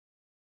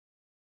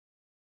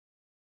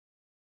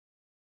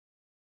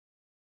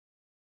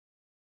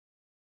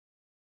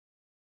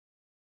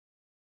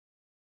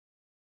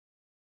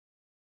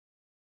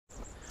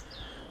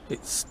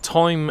It's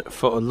time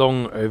for a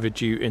long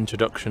overdue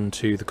introduction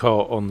to the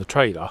car on the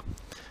trailer.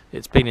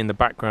 It's been in the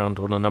background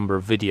on a number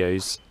of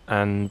videos,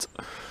 and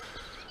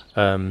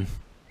I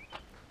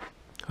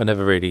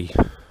never really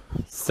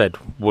said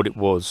what it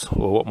was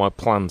or what my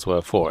plans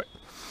were for it.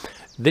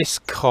 This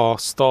car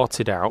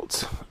started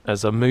out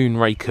as a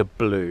Moonraker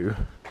Blue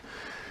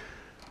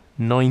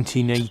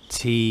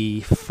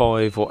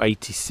 1985 or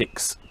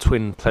 86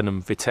 twin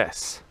plenum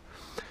Vitesse.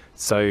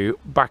 So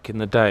back in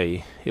the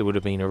day it would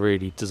have been a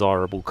really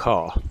desirable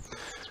car.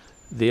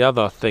 The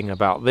other thing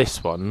about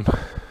this one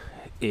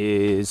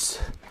is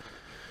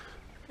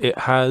it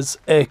has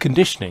air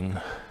conditioning.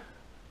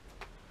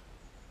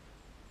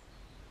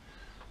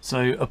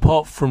 So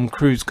apart from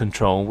cruise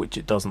control, which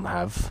it doesn't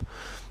have,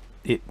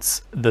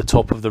 it's the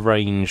top of the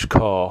range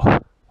car.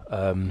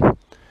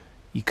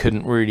 You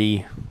couldn't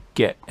really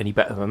get any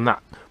better than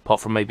that, apart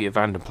from maybe a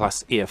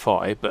Vanderplas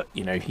EFI, but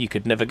you know, you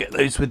could never get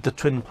those with the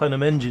twin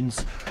plenum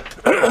engines.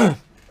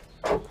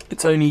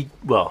 It's only,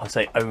 well, I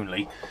say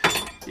only,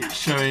 it's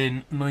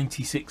showing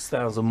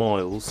 96,000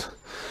 miles,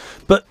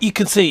 but you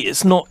can see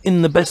it's not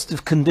in the best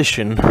of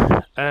condition.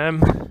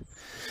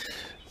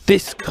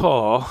 This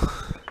car,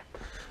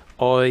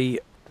 I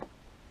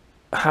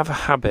have a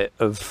habit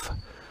of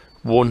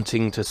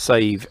wanting to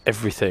save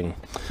everything.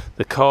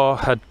 The car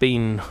had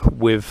been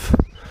with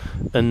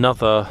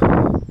another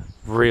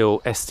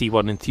real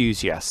SD1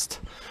 enthusiast.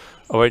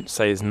 I won't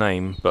say his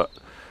name, but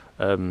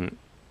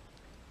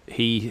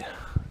he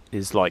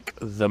is like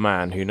the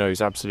man who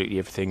knows absolutely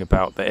everything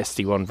about the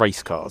SD1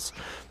 race cars,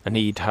 and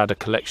he'd had a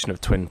collection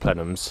of twin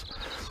plenums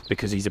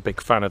because he's a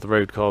big fan of the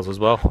road cars as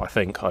well. I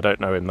don't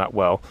know him that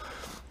well,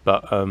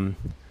 but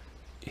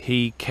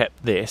he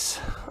kept this.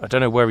 I don't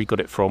know where he got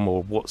it from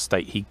or what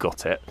state he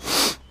got it.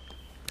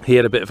 He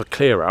had a bit of a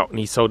clear out and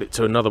he sold it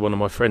to another one of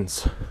my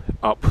friends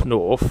up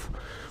north.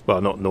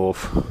 Well, not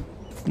north,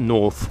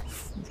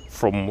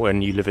 from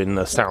when you live in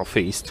the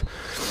southeast.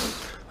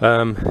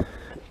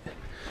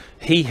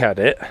 He had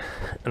it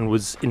and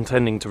was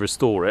intending to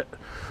restore it,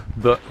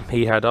 but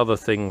he had other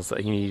things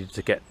that he needed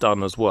to get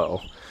done as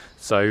well,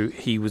 so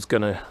he was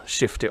going to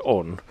shift it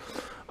on.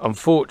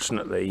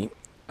 Unfortunately,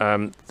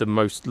 the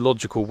most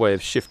logical way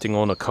of shifting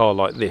on a car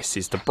like this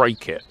is to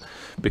break it,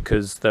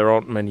 because there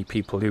aren't many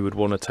people who would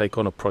want to take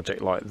on a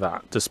project like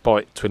that,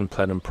 despite twin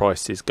plenum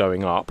prices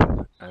going up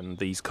and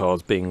these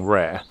cars being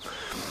rare.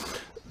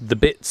 The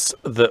bits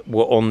that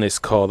were on this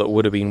car that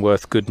would have been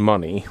worth good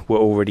money were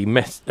already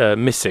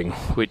missing,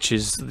 which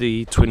is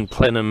the twin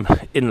plenum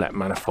inlet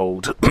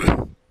manifold.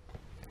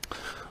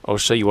 I'll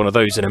show you one of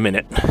those in a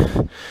minute,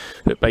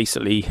 but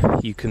basically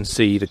you can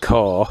see the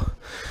car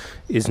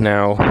is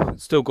now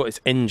still got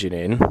its engine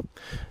in,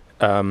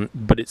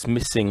 but it's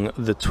missing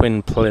the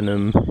twin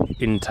plenum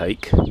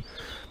intake.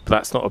 But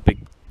that's not a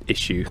big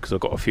issue because I've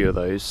got a few of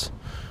those,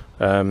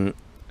 and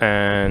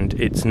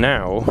it's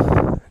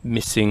now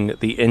missing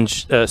the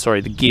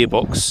the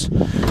gearbox,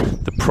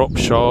 the prop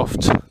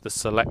shaft, the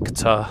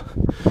selector,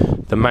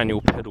 the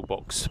manual pedal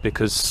box,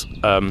 because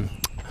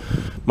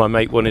my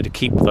mate wanted to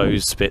keep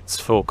those bits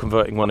for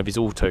converting one of his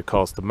auto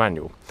cars to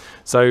manual.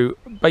 So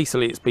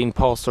basically it's been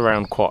passed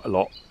around quite a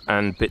lot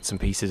and bits and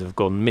pieces have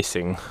gone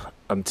missing,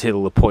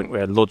 until the point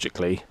where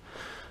logically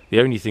the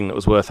only thing that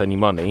was worth any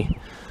money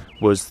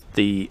was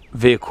the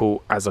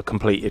vehicle as a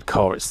completed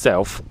car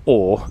itself,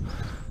 or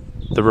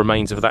the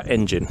remains of that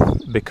engine,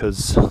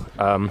 because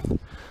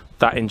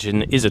that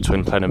engine is a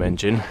twin plenum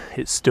engine.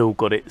 It's still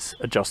got its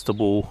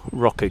adjustable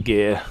rocker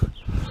gear,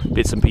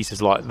 bits and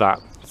pieces like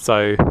that.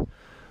 So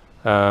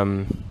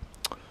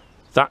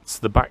that's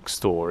the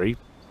backstory.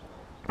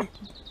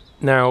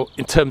 Now,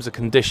 in terms of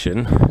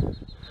condition,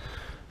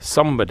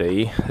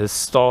 somebody has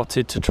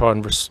started to try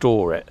and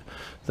restore it.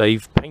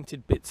 They've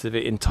painted bits of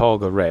it in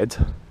Targa red,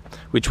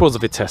 which was a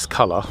Vitesse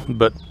colour,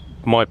 but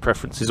my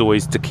preference is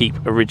always to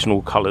keep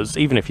original colours,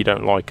 even if you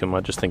don't like them.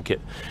 I just think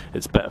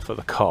it's better for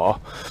the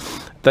car.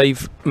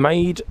 They've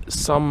made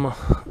some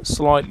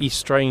slightly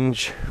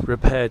strange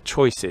repair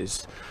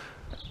choices.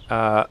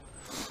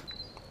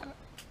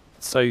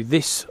 So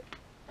this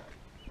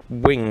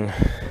wing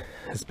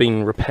has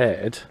been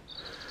repaired,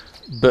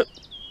 but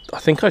I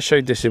think I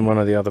showed this in one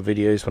of the other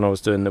videos when I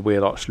was doing the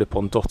wheel arch slip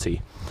on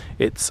Dotty.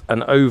 It's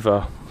an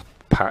over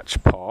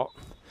patch part.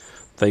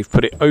 They've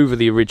put it over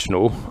the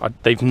original.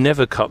 They've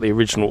never cut the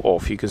original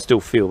off. You can still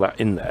feel that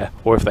in there,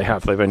 or if they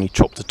have, they've only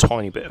chopped a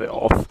tiny bit of it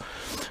off.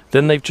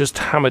 Then they've just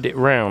hammered it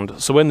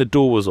round. So when the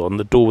door was on,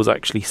 the door was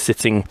actually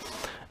sitting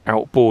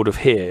outboard of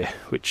here,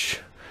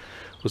 which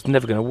was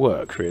never going to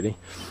work really.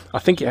 I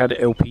think it had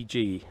an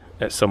LPG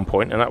at some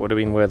point, and that would have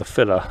been where the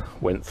filler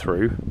went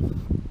through.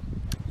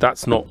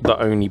 That's not the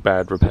only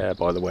bad repair,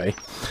 by the way.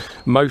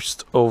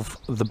 Most of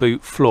the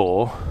boot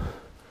floor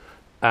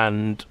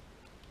and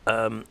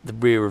the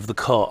rear of the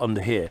car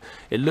under here,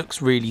 it looks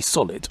really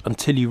solid,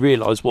 until you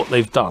realise what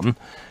they've done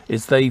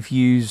is they've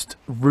used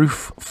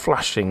roof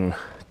flashing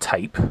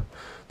tape,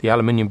 the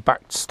aluminium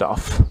backed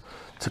stuff,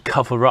 to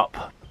cover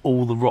up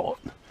all the rot.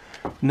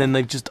 and then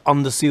they've just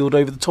undersealed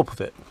over the top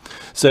of it.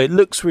 So it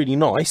looks really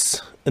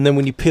nice, and then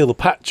when you peel the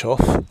patch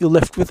off, you're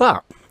left with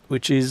that,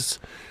 which is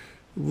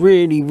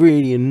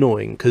really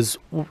annoying, because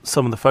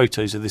some of the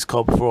photos of this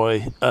car before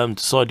I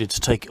decided to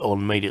take it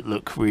on made it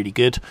look really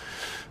good,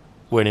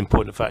 when in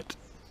point of fact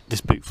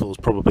this boot floor's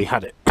probably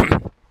had it.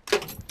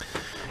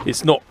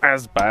 It's not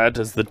as bad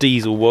as the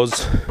diesel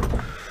was,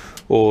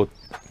 or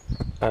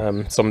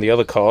some of the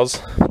other cars,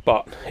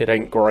 but it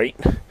ain't great.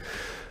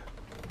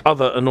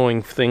 Other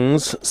annoying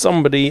things,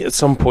 somebody at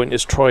some point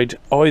has tried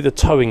either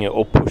towing it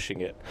or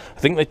pushing it. I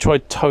think they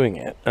tried towing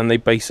it, and they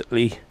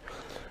basically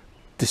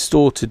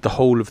distorted the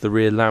whole of the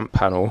rear lamp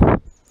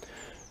panel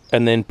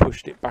and then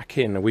pushed it back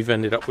in, and we've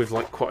ended up with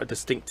like quite a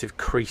distinctive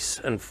crease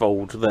and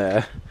fold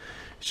there.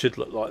 It should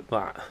look like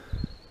that.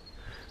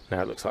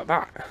 Now it looks like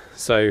that.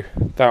 So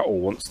that all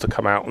wants to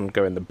come out and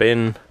go in the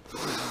bin.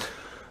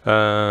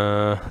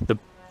 The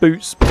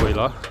boot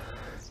spoiler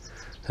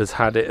has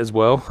had it as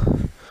well.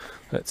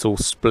 That's all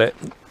split.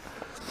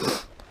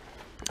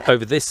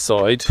 Over this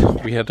side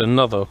we had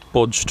another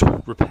bodged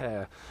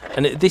repair,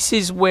 and this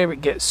is where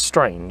it gets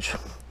strange.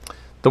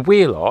 The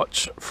wheel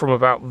arch from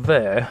about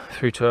there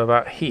through to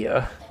about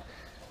here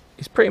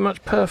is pretty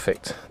much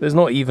perfect. There's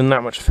not even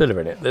that much filler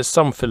in it. There's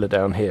some filler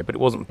down here, but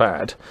it wasn't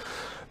bad.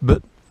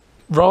 But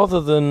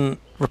rather than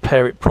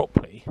repair it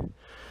properly,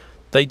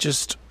 they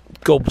just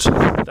gobbed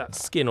that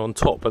skin on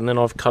top, and then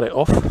I've cut it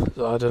off.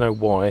 I don't know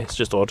why, it's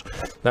just odd.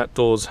 That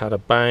door's had a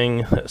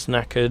bang, that's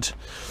knackered.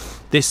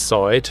 This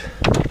side,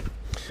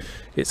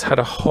 it's had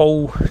a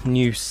whole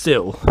new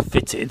sill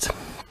fitted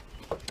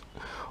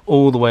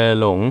all the way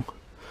along.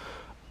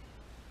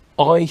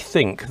 I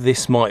think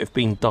this might have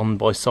been done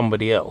by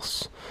somebody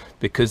else,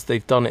 because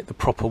they've done it the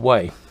proper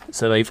way.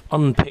 So they've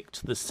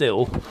unpicked the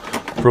sill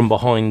from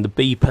behind the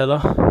B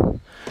pillar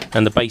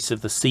and the base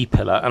of the C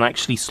pillar and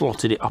actually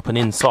slotted it up and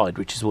inside,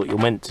 which is what you're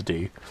meant to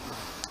do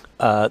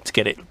to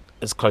get it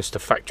as close to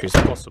factory as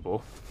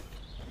possible.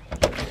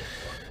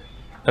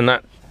 And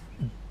that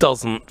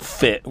doesn't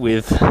fit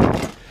with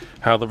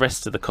how the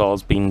rest of the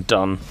car's been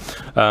done.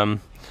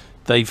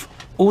 They've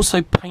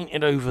also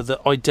painted over the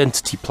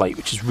identity plate,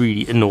 which is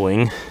really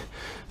annoying.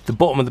 The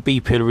bottom of the B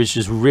pillar is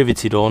just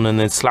riveted on and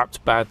then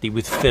slapped badly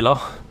with filler.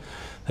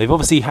 They've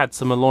obviously had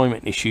some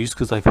alignment issues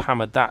because they've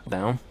hammered that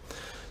down.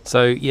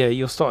 So yeah,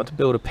 you're starting to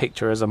build a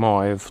picture, as am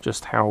I, of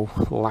just how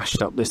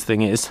lashed up this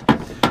thing is.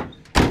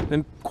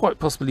 Then quite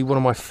possibly one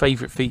of my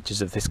favourite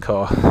features of this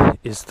car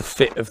is the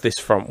fit of this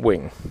front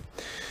wing.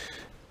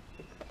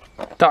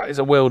 That is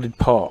a welded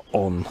part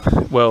on,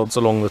 welds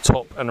along the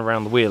top and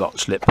around the wheel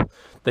arch lip.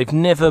 They've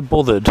never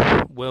bothered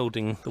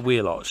welding the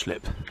wheel arch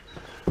lip,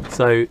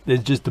 so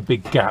there's just a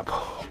big gap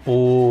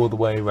all the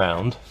way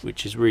around,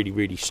 which is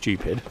really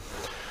stupid.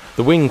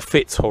 The wing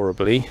fits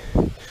horribly,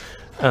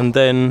 and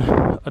then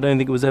I don't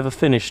think it was ever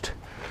finished.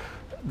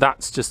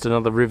 That's just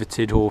another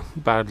riveted or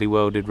badly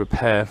welded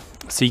repair.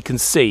 So you can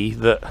see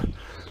that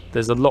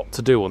there's a lot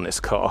to do on this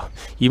car.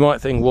 You might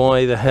think,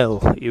 why the hell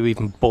are you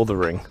even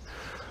bothering?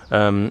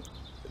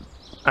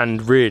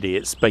 And really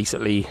it's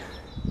basically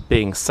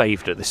being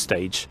saved at this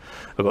stage.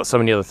 I've got so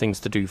many other things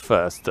to do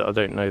first that I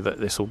don't know that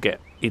this will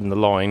get in the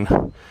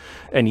line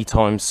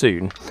anytime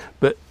soon.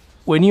 But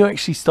when you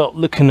actually start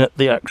looking at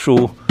the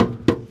actual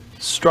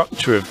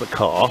structure of the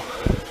car,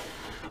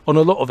 on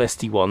a lot of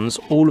SD1s,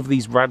 all of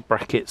these rad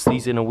brackets,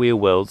 these inner wheel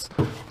welds,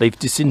 they've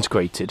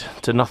disintegrated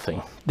to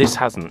nothing. This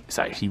hasn't. It's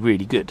actually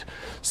really good.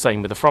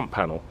 Same with the front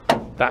panel.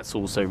 That's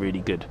also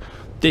really good.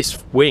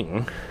 This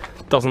wing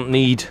doesn't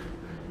need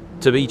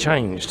to be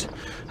changed.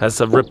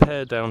 Has a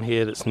repair down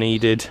here that's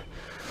needed,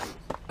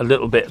 a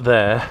little bit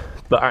there,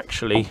 but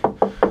actually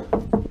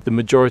the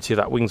majority of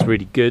that wing's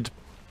really good.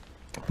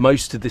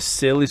 Most of this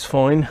sill is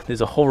fine.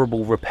 There's a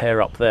horrible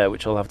repair up there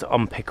which I'll have to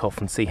unpick off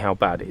and see how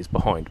bad it is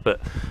behind, but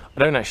I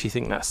don't actually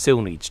think that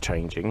sill needs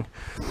changing.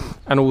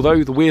 And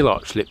although the wheel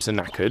arch lips are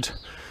knackered,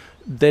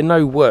 they're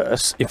no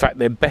worse, in fact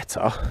they're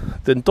better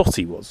than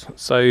Dotty was.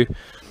 So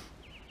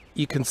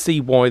you can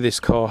see why this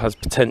car has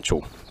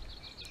potential.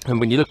 And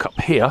when you look up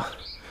here,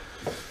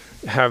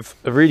 you have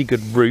a really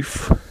good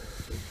roof,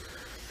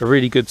 a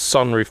really good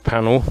sunroof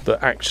panel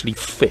that actually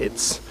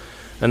fits,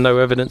 and no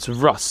evidence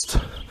of rust.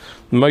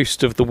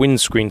 Most of the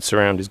windscreen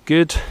surround is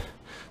good.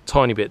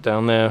 Tiny bit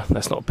down there,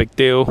 that's not a big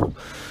deal.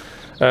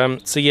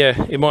 So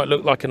yeah, it might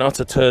look like an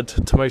utter turd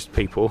to most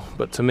people,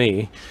 but to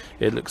me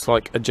it looks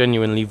like a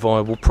genuinely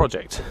viable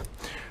project.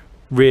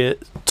 Rear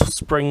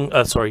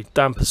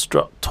damper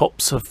strut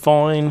tops are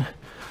fine.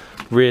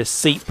 Rear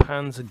seat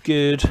pans are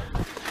good.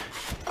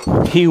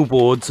 Heel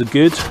boards are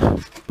good,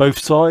 both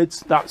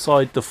sides. That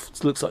side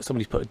looks like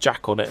somebody's put a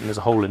jack on it and there's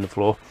a hole in the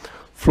floor.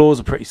 Floors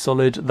are pretty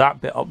solid.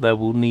 That bit up there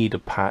will need a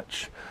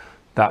patch.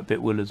 That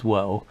bit will as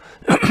well.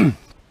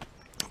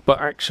 But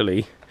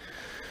actually,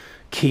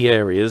 key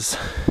areas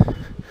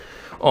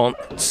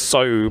aren't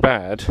so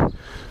bad.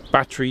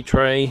 Battery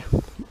tray,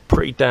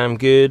 pretty damn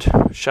good.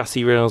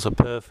 Chassis rails are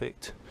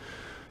perfect.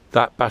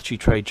 That battery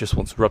tray just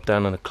wants to rub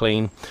down and a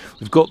clean.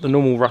 We've got the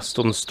normal rust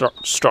on the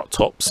strut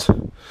tops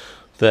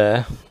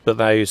there, but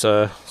those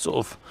are sort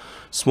of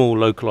small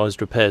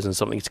localized repairs and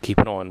something to keep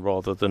an eye on,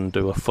 rather than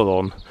do a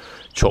full-on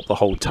chop the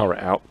whole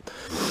turret out.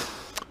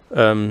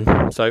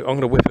 So I'm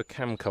going to whip a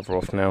cam cover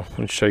off now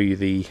and show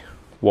you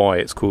why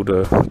it's called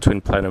a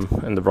twin plenum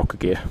and the rocker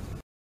gear.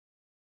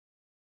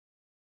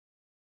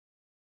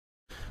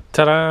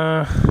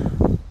 Ta-da!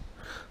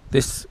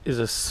 This is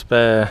a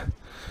spare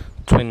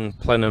twin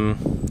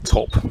plenum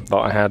top that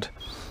I had.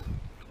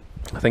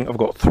 I think I've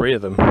got 3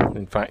 of them,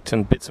 in fact,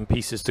 and bits and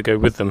pieces to go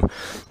with them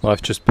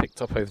I've just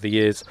picked up over the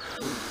years.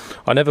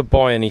 I never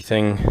buy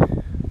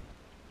anything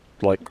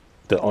like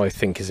that I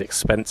think is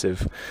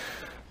expensive,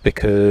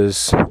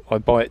 because I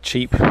buy it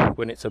cheap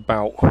when it's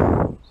about,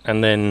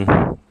 and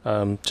then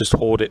just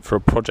hoard it for a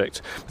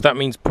project. But that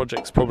means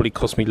projects probably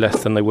cost me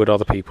less than they would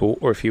other people,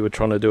 or if you were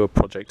trying to do a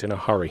project in a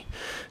hurry,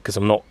 because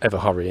I'm not ever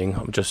hurrying,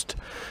 I'm just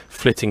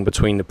flitting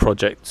between the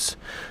projects,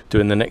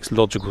 doing the next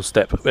logical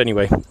step. But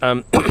anyway,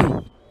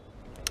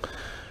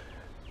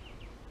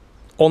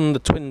 on the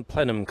twin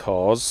plenum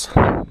cars,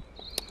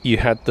 you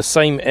had the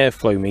same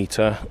airflow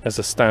meter as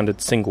a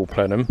standard single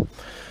plenum,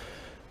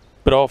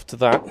 but after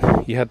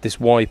that you had this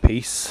Y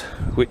piece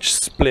which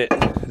split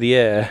the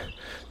air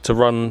to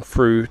run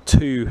through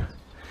 2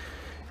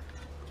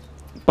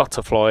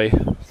 butterfly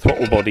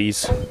throttle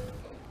bodies,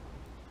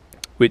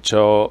 which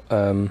are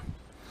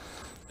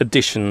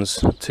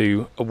additions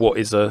to what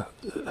is a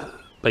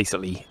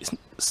basically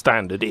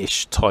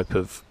standard-ish type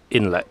of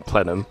inlet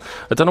plenum.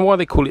 I don't know why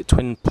they call it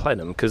twin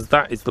plenum, because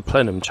that is the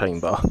plenum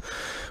chamber.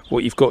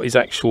 What you've got is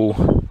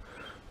actual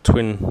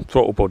twin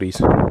throttle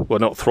bodies, well,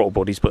 not throttle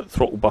bodies but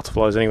throttle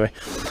butterflies anyway.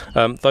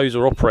 Those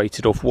are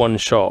operated off one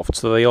shaft,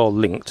 so they are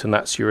linked, and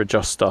that's your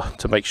adjuster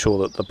to make sure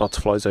that the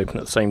butterflies open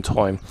at the same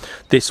time.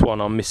 This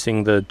one I'm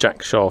missing the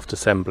jack shaft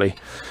assembly.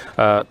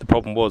 The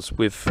problem was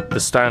with the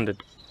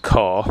standard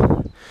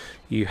car,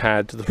 you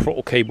had the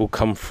throttle cable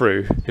come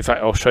through. In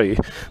fact, I'll show you.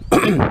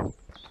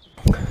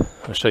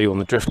 I'll show you on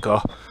the drift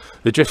car.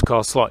 The drift car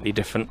is slightly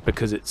different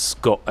because it's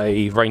got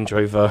a Range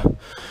Rover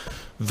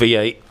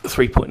V8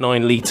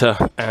 3.9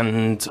 litre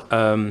and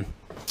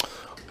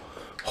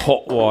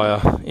hot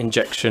wire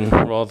injection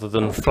rather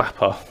than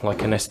flapper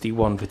like an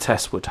SD1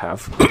 Vitesse would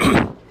have.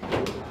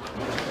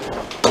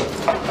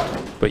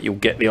 But you'll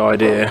get the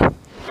idea.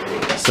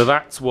 So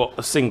that's what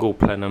a single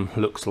plenum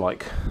looks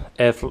like.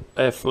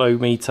 Airflow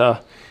meter,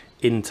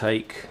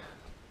 intake,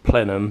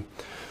 plenum,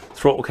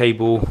 throttle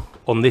cable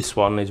on this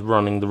one is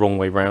running the wrong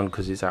way round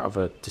because it's out of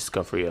a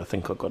Discovery, I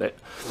think I got it.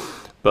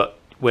 But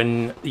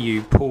when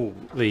you pull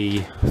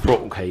the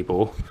throttle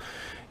cable,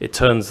 it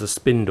turns the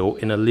spindle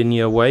in a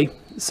linear way,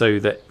 so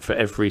that for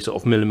every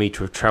sort of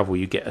millimetre of travel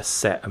you get a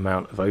set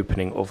amount of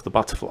opening of the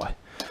butterfly.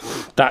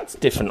 That's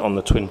different on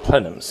the twin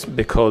plenums,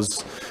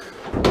 because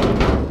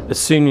as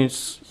soon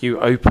as you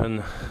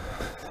open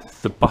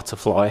the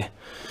butterfly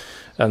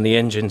and the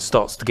engine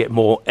starts to get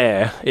more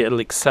air, it'll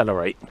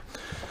accelerate.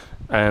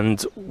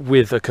 And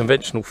with a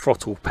conventional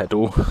throttle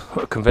pedal,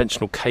 a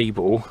conventional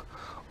cable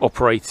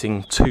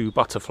operating 2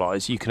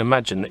 butterflies, you can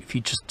imagine that if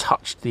you just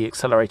touched the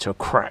accelerator a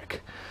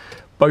crack,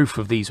 both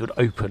of these would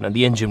open and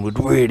the engine would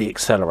really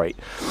accelerate,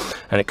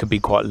 and it could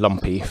be quite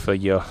lumpy for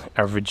your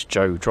average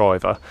Joe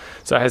driver.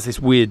 So it has this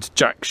weird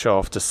jack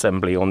shaft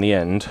assembly on the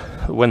end.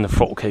 When the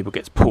throttle cable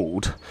gets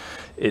pulled,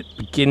 it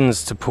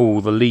begins to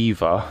pull the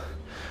lever,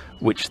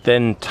 which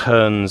then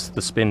turns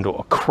the spindle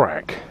a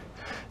crack.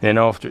 And then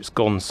after it's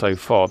gone so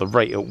far, the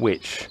rate at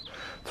which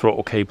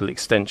throttle cable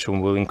extension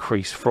will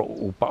increase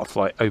throttle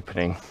butterfly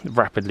opening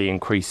rapidly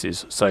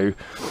increases. So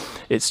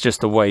it's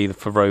just a way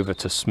for Rover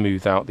to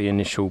smooth out the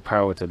initial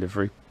power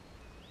delivery.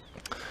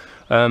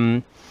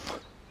 The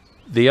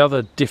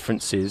other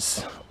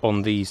differences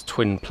on these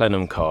twin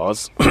plenum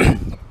cars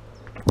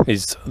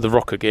is the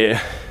rocker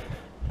gear.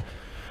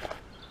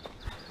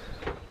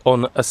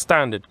 On a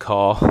standard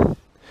car,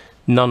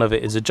 none of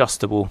it is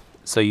adjustable,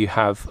 so you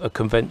have a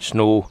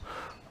conventional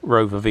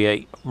Rover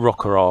V8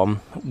 rocker arm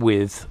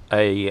with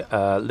a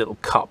little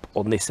cup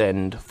on this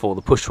end for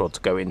the pushrod to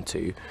go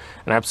into,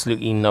 and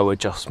absolutely no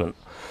adjustment.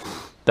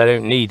 They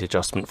don't need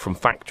adjustment from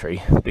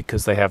factory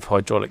because they have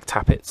hydraulic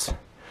tappets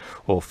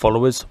or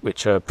followers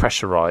which are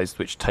pressurized,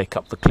 which take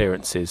up the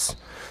clearances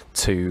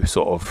to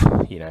sort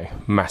of, you know,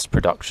 mass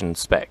production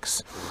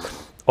specs.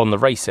 On the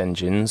race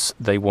engines,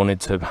 they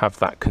wanted to have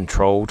that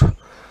controlled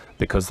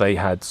because they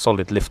had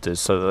solid lifters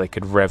so that they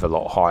could rev a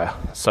lot higher.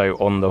 So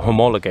on the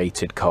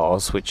homologated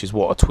cars, which is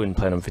what a twin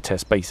plenum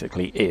Vitesse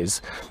basically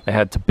is, they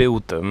had to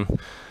build them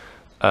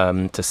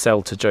to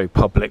sell to Joe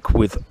Public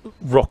with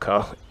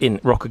rocker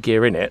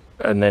gear in it,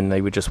 and then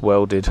they were just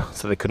welded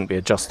so they couldn't be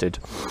adjusted.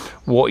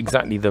 What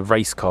exactly the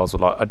race cars were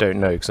like, I don't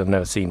know, because I've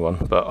never seen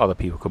one, but other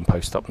people can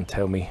post up and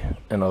tell me,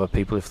 and other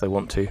people if they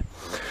want to.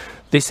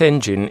 This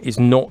engine is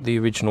not the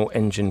original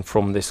engine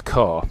from this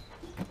car.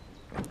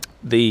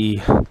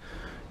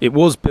 It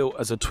was built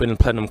as a twin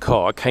plenum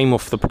car. It came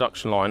off the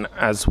production line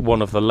as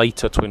one of the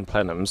later twin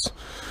plenums.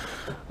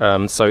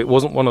 So it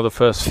wasn't one of the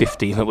first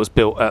 50 that was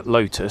built at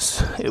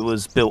Lotus. It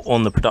was built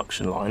on the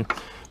production line.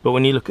 But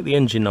when you look at the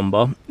engine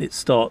number, it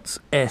starts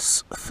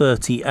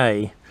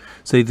S30A.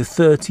 So the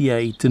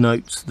 30A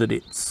denotes that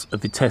it's a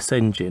Vitesse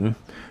engine,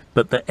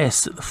 but the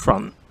S at the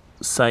front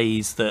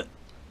says that,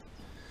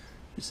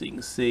 as you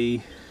can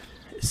see,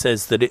 it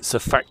says that it's a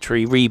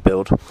factory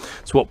rebuild.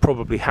 So what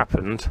probably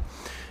happened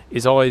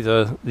is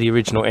either the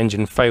original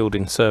engine failed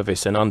in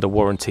service and under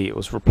warranty it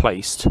was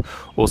replaced,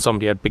 or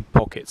somebody had big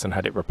pockets and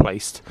had it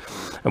replaced.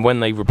 And when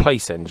they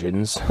replace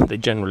engines, they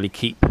generally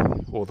keep,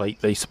 or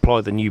they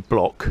supply the new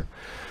block,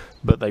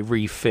 but they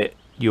refit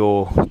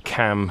your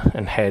cam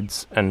and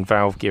heads and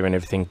valve gear and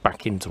everything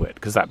back into it,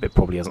 because that bit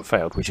probably hasn't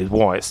failed, which is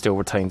why it still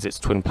retains its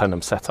twin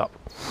plenum setup.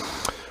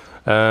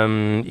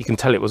 You can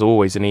tell it was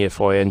always an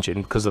EFI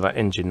engine because of that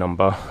engine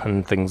number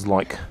and things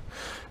like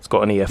it's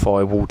got an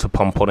EFI water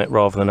pump on it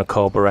rather than a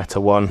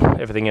carburettor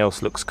one. Everything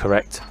else looks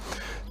correct.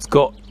 It's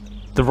got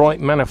the right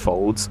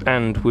manifolds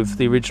and with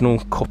the original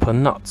copper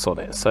nuts on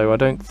it, so I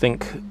don't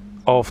think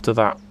after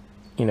that,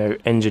 you know,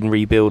 engine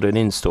rebuild and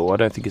install, I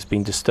don't think it's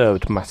been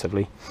disturbed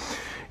massively.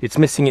 It's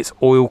missing its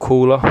oil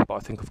cooler, but I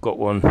think I've got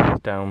one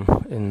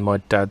down in my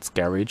dad's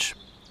garage.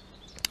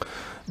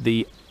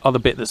 The other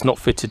bit that's not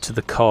fitted to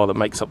the car that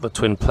makes up the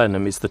twin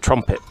plenum is the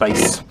trumpet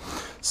base.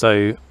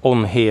 So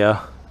on here,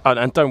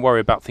 and don't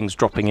worry about things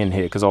dropping in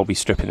here because I'll be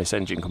stripping this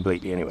engine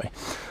completely anyway.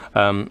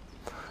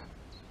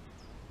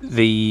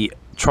 The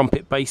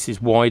trumpet base is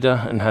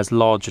wider and has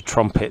larger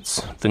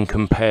trumpets than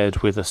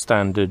compared with a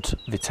standard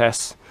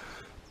Vitesse.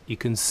 You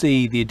can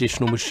see the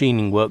additional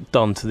machining work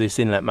done to this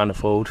inlet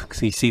manifold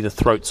because you see the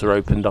throats are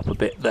opened up a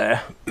bit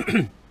there.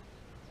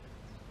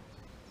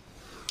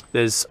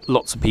 There's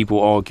lots of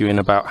people arguing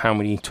about how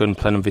many twin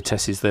plenum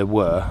Vitesses there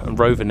were, and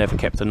Rover never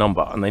kept a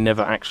number, and they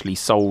never actually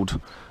sold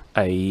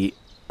a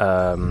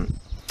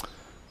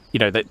you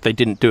know, they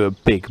didn't do a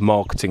big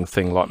marketing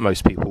thing like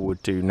most people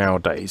would do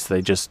nowadays.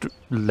 They just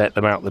let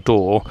them out the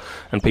door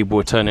and people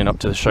were turning up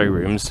to the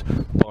showrooms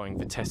buying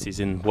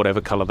Vitesses in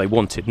whatever colour they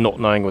wanted, not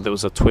knowing whether it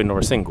was a twin or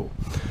a single,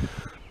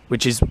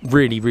 which is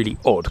really, really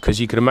odd, because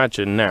you can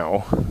imagine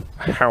now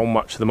how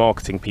much the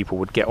marketing people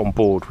would get on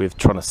board with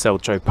trying to sell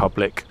Joe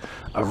Public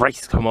a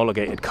race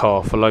homologated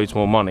car for loads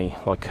more money,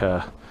 like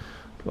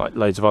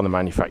loads of other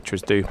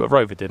manufacturers do. But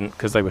Rover didn't,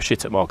 because they were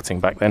shit at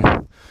marketing back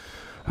then.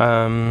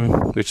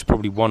 Which is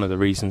probably one of the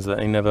reasons that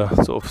they never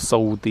sort of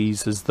sold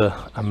these as the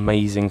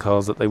amazing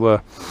cars that they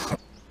were.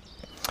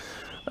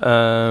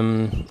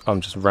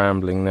 I'm just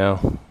rambling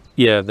now.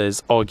 Yeah,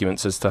 there's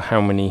arguments as to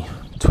how many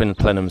twin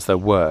plenums there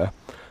were.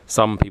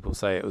 Some people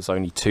say it was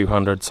only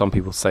 200, some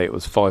people say it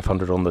was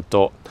 500 on the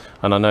dot,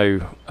 and I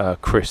know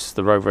Chris,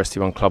 the Rover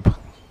SD1 Club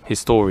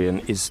historian,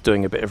 is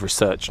doing a bit of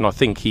research, and I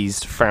think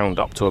he's found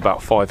up to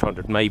about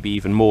 500, maybe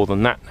even more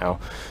than that now.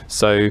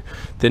 So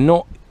they're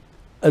not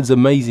as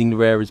amazingly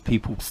rare as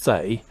people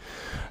say.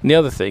 And the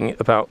other thing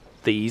about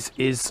these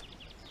is,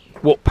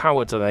 what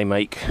power do they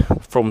make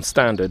from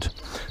standard?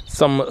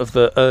 Some of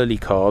the early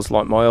cars,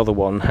 like my other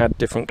one, had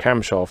different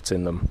camshafts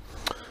in them,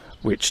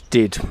 which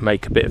did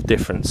make a bit of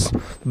difference,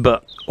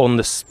 but on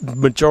the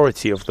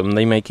majority of them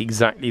they make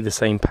exactly the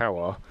same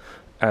power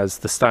as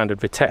the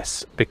standard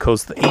Vitesse,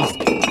 because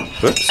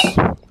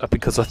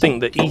because I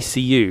think the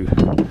ECU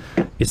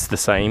is the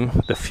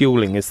same, the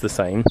fueling is the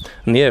same,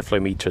 and the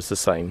airflow meter is the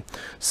same,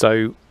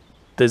 so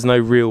there's no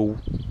real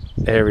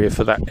area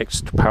for that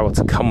extra power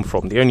to come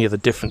from. The only other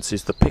difference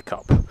is the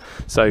pickup.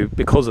 So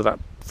because of that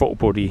throttle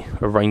body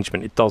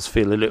arrangement, it does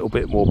feel a little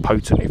bit more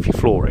potent if you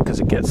floor it, because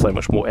it gets so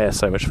much more air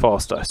so much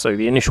faster, so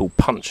the initial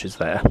punch is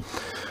there.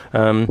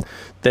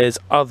 There's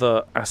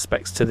other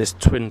aspects to this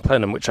twin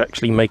plenum which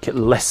actually make it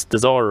less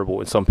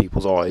desirable in some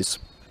people's eyes.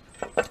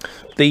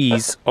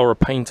 These are a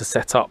pain to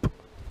set up.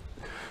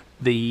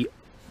 The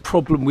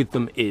problem with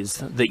them is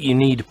that you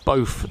need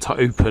both to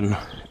open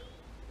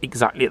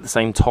exactly at the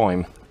same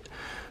time,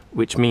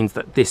 which means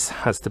that this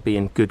has to be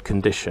in good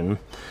condition.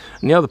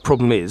 And the other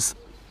problem is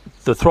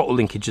the throttle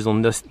linkage is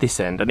on this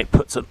end, and it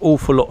puts an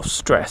awful lot of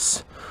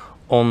stress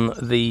on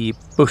the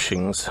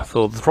bushings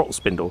for the throttle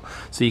spindle,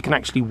 so you can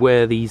actually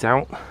wear these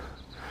out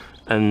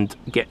and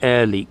get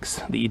air leaks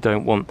that you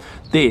don't want.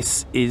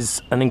 This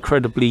is an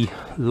incredibly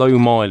low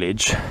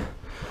mileage,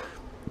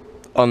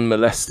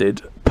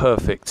 unmolested,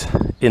 perfect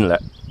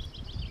inlet,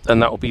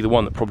 and that will be the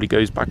one that probably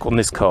goes back on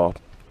this car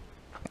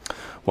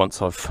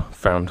once I've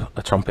found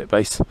a trumpet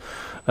base.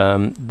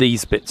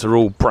 These bits are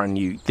all brand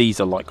new. These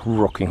are like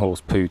rocking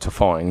horse poo to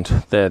find.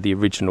 They're the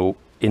original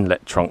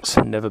inlet trunks,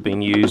 never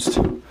been used.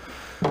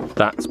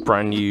 That's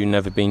brand new,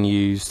 never been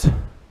used.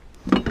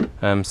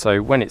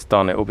 So when it's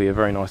done, it will be a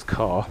very nice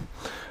car.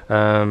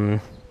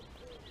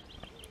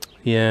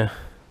 Yeah,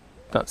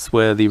 that's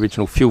where the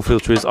original fuel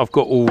filter is. I've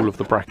got all of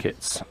the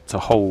brackets to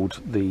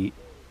hold the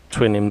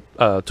twin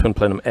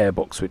plenum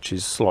airbox, which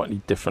is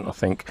slightly different, I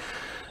think,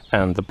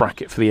 and the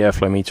bracket for the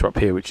airflow meter up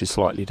here, which is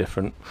slightly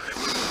different.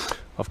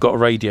 I've got a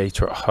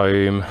radiator at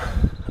home.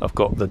 I've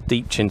got the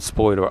deep chin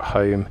spoiler at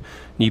home,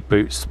 new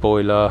boot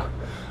spoiler.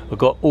 I've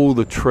got all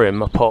the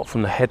trim apart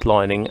from the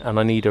headlining, and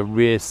I need a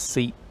rear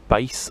seat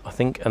base, I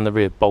think, and the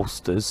rear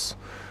bolsters.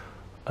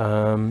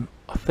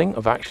 I think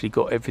I've actually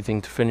got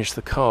everything to finish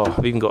the car.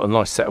 I've even got a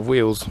nice set of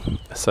wheels.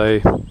 So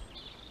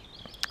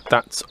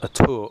that's a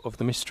tour of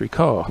the mystery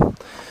car.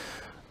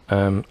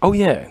 Oh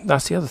yeah,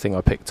 that's the other thing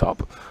I picked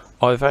up.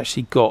 I've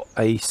actually got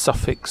a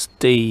suffix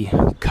D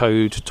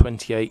code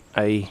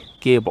 28A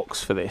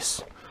gearbox for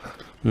this,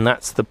 and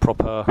that's the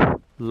proper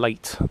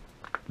late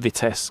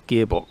Vitesse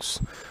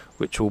gearbox,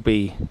 which will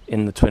be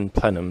in the twin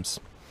plenums.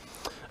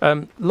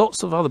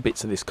 Lots of other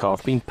bits of this car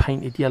have been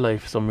painted yellow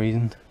for some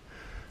reason.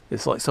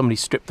 It's like somebody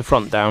stripped the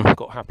front down,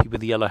 got happy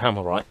with the yellow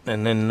hammerite,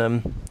 and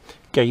then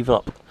gave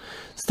up.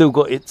 Still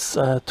got its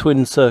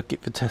twin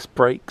circuit Vitesse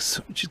brakes,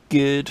 which is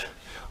good.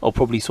 I'll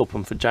probably swap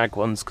them for Jag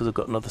ones because I've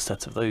got another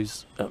set of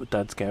those at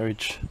Dad's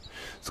garage.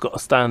 It's got a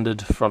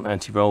standard front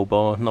anti-roll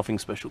bar, nothing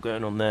special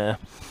going on there.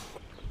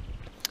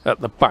 At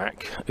the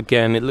back,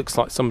 again, it looks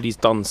like somebody's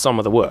done some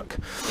of the work,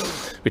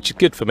 which is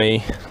good for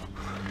me.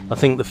 I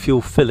think the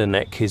fuel filler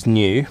neck is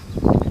new.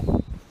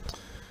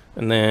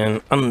 And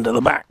then under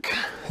the back,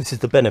 this is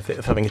the benefit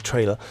of having a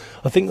trailer.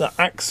 I think the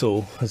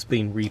axle has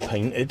been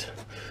repainted.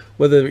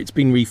 Whether it's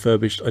been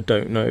refurbished, I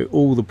don't know.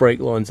 All the brake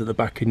lines at the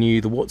back are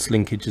new. The Watts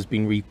linkage has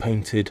been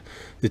repainted.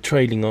 The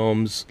trailing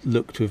arms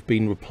look to have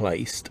been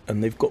replaced,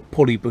 and they've got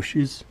poly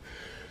bushes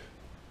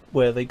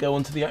where they go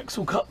onto the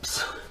axle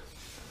cups.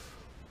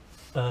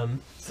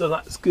 So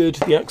that's good.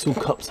 The axle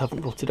cups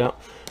haven't rotted out.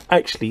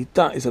 Actually,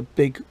 that is a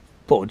big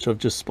bodge I've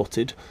just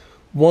spotted.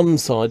 One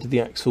side of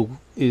the axle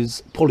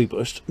is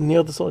polybushed and the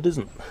other side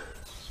isn't.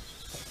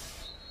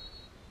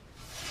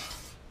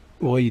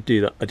 Why you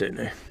do that, I don't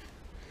know.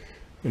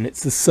 And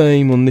it's the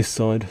same on this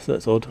side, so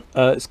that's odd.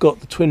 It's got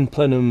the twin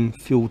plenum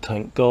fuel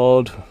tank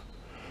guard.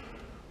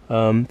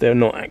 They're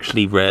not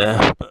actually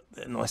rare, but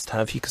they're nice to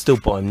have. You can still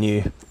buy them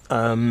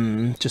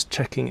new. Just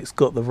checking it's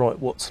got the right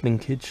Watts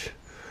linkage.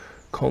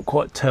 Can't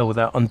quite tell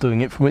without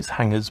undoing it from its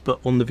hangers, but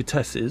on the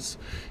Vitesses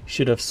you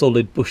should have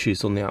solid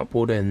bushes on the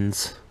outboard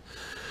ends.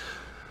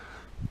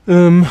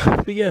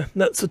 But yeah,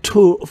 that's a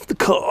tour of the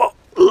car.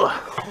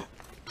 Ugh.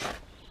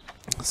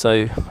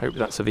 So hope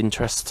that's of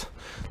interest.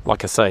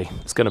 Like I say,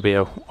 it's going to be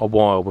a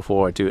while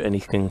before I do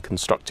anything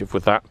constructive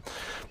with that.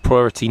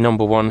 Priority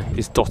number 1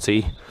 is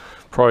Dotty.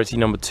 Priority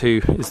number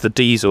 2 is the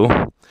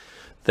diesel.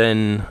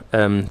 Then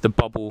the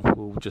bubble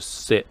will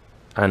just sit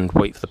and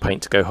wait for the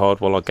paint to go hard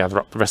while I gather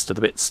up the rest of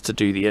the bits to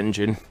do the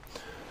engine.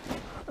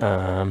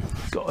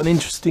 Got an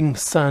interesting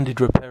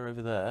sanded repair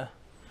over there.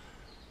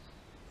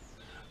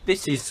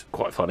 This is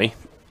quite funny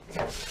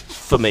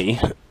for me,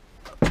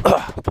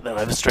 but then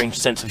I have a strange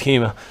sense of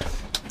humour.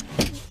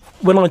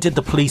 When I did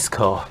the police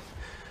car,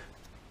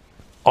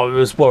 I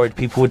was worried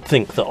people would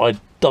think that I'd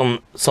done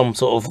some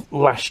sort of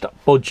lashed up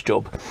bodge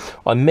job.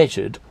 I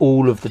measured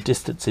all of the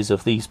distances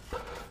of these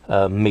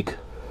MIG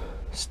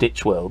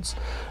stitch welds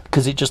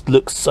because it just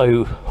looks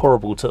so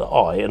horrible to the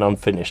eye and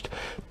unfinished.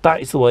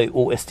 That is the way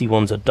all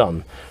SD1s are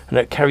done, and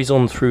it carries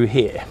on through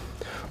here.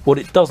 What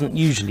it doesn't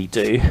usually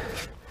do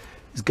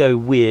is go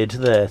weird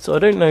there, so I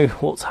don't know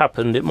what's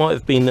happened. It might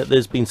have been that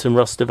there's been some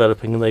rust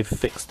developing and they've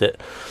fixed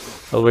it.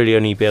 I'll really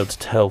only be able to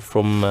tell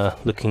from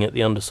looking at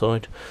the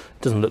underside.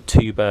 It doesn't look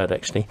too bad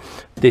actually.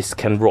 This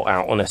can rot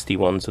out on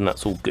SD1s and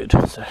that's all good,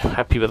 so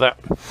happy with that.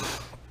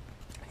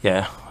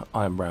 Yeah,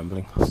 I am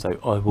rambling, so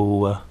I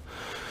will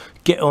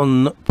get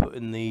on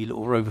putting the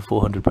little Rover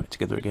 400 back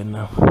together again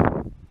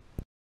now.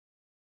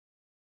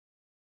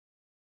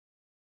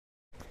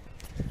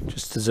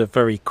 Just as a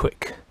very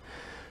quick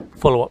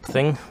follow-up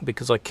thing,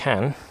 because I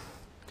can,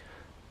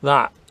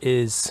 that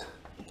is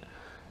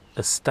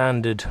a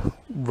standard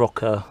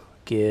rocker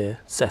gear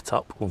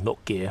setup, well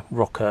not gear,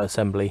 rocker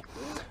assembly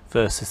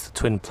versus the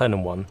twin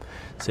plenum one.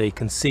 So you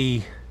can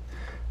see,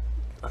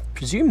 I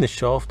presume the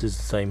shaft is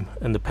the same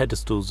and the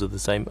pedestals are the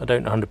same. I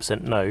don't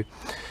 100% know,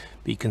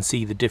 but you can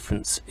see the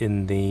difference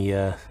in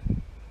the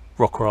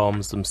rocker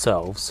arms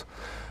themselves.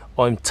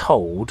 I'm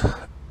told,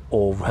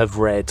 or have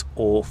read,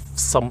 or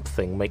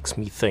something makes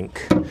me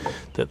think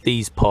that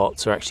these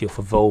parts are actually off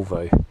a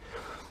Volvo.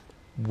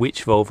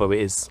 Which Volvo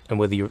it is and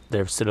whether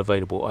they're still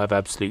available, I have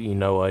absolutely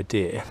no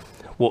idea.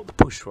 What the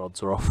push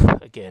rods are off,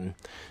 again,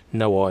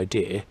 no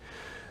idea.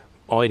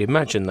 I'd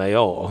imagine they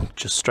are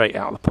just straight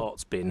out of the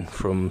parts bin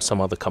from some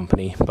other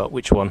company, but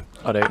which one,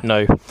 I don't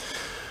know.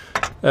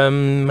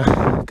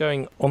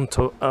 Going on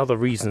to other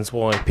reasons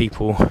why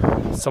people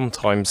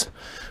sometimes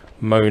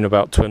moan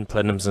about twin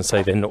plenums and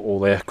say they're not all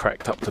they're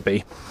cracked up to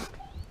be.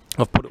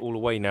 I've put it all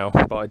away now,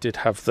 but I did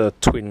have the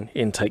twin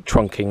intake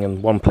trunking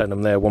and one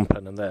plenum there, one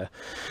plenum there.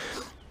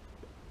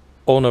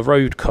 On a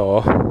road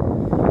car,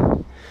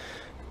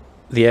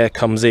 the air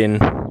comes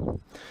in,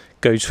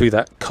 goes through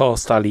that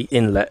cast alley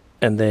inlet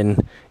and then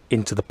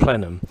into the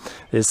plenum.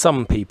 There's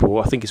some people,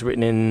 I think it's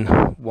written in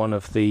one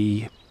of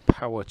the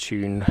how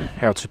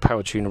to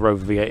power tune a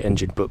Rover V8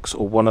 engine books,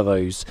 or one of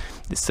those,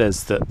 it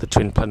says that the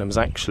twin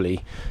plenums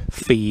actually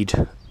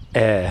feed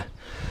air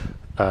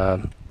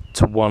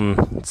to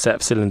one set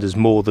of cylinders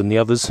more than the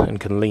others and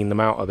can lean them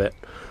out a bit.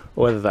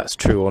 Whether that's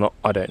true or not,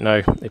 I don't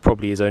know. It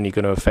probably is only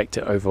going to affect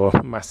it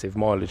over massive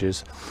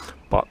mileages,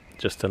 but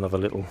just another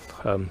little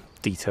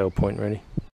detail point really.